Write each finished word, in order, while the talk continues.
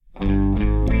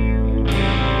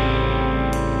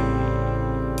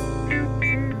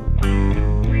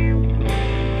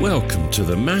to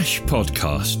the MASH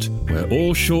podcast, where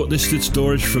all shortlisted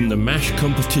stories from the MASH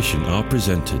competition are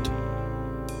presented.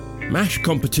 MASH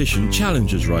competition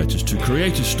challenges writers to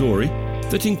create a story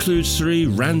that includes 3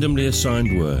 randomly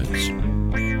assigned words.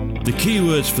 The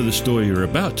keywords for the story you're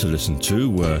about to listen to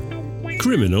were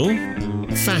criminal,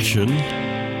 fashion,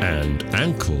 and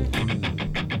ankle.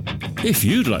 If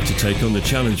you'd like to take on the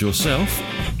challenge yourself,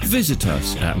 visit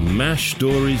us at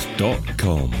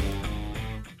mashstories.com.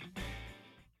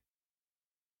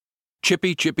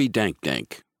 Chippy, Chippy,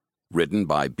 Dank. Written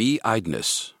by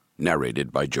Idness.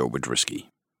 Narrated by Joe Wadrisky.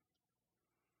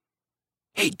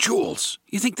 "Hey, Jules,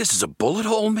 you think this is a bullet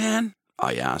hole, man?"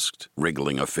 I asked,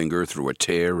 wriggling a finger through a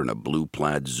tear in a blue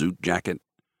plaid zoot jacket.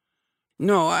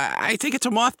 "No, I think it's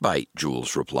a moth bite,"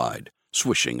 Jules replied,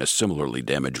 swishing a similarly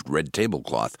damaged red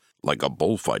tablecloth like a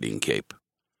bullfighting cape.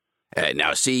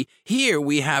 "Now see, here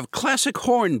we have classic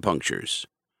horn punctures."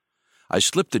 I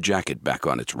slipped the jacket back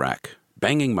on its rack,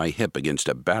 banging my hip against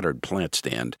a battered plant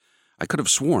stand I could have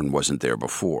sworn wasn't there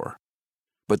before.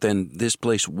 But then this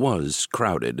place was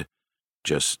crowded,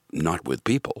 just not with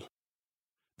people.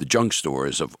 The junk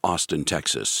stores of Austin,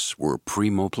 Texas were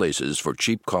primo places for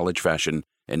cheap college fashion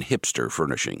and hipster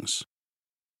furnishings.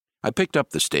 I picked up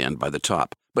the stand by the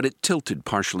top, but it tilted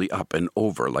partially up and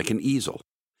over like an easel,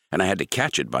 and I had to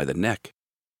catch it by the neck.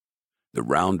 The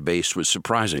round base was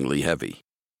surprisingly heavy.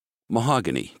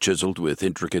 Mahogany chiseled with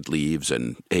intricate leaves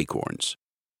and acorns.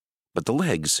 But the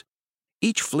legs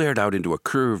each flared out into a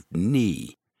curved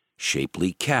knee,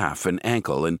 shapely calf and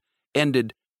ankle, and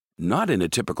ended not in a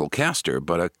typical caster,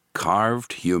 but a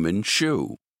carved human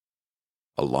shoe.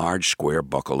 A large square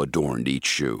buckle adorned each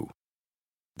shoe.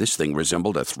 This thing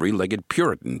resembled a 3-legged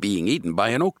Puritan being eaten by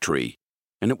an oak tree,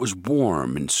 and it was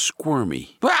warm and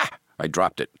squirmy. "Ah!" I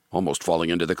dropped it, almost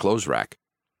falling into the clothes rack.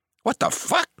 "What the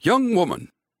fuck, young woman?"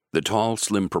 The tall,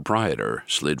 slim proprietor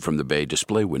slid from the bay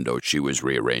display window she was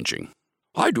rearranging.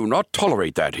 "I do not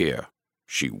tolerate that here."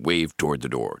 She waved toward the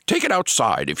door. "Take it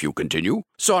outside if you continue."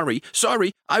 Sorry,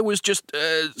 I was just,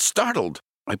 startled."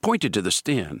 I pointed to the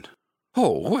stand.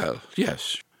 "Oh, well,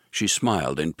 yes." She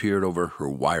smiled and peered over her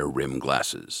wire-rimmed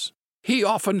glasses. "He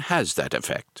often has that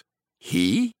effect."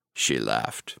 "He?" She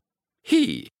laughed.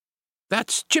 "He.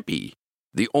 That's Chippy,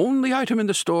 the only item in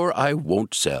the store I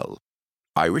won't sell.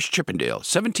 Irish Chippendale,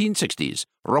 1760s,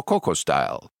 Rococo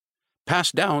style.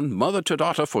 Passed down mother to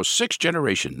daughter for 6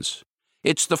 generations.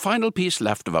 It's the final piece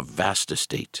left of a vast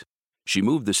estate." She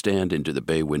moved the stand into the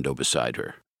bay window beside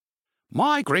her.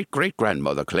 "My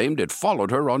great-great-grandmother claimed it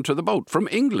followed her onto the boat from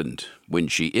England when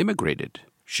she immigrated."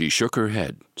 She shook her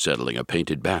head, settling a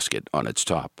painted basket on its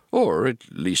top. "Or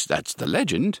at least that's the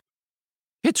legend.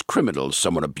 It's criminal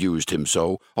someone abused him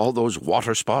so, all those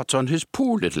water spots on his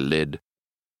poor little lid."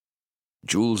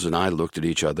 Jules and I looked at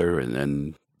each other and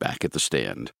then back at the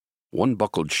stand. One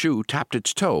buckled shoe tapped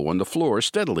its toe on the floor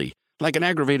steadily, like an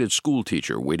aggravated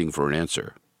schoolteacher waiting for an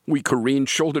answer. We careened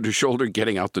shoulder to shoulder,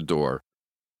 getting out the door.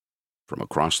 From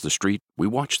across the street, we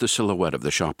watched the silhouette of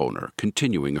the shop owner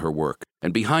continuing her work,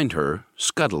 and behind her,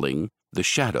 scuttling, the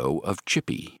shadow of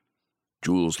Chippy.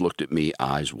 Jules looked at me,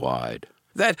 eyes wide.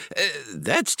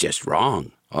 That's just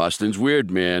wrong. Austin's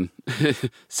weird, man.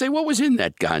 Say, what was in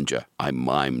that ganja?" I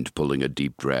mimed, pulling a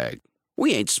deep drag.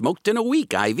 "We ain't smoked in a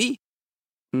week, Ivy."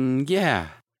 Yeah."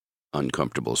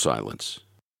 Uncomfortable silence.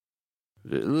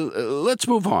 Let's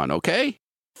move on, okay?"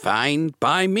 "Fine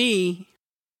by me."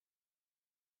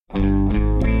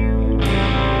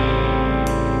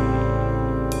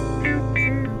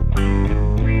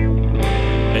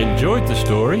 Enjoyed the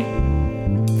story?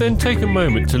 Then take a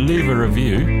moment to leave a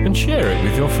review and share it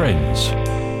with your friends.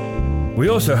 We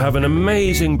also have an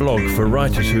amazing blog for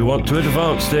writers who want to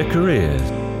advance their careers.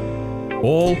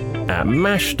 All at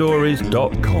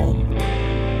mashstories.com.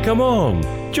 Come on,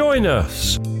 join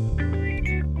us!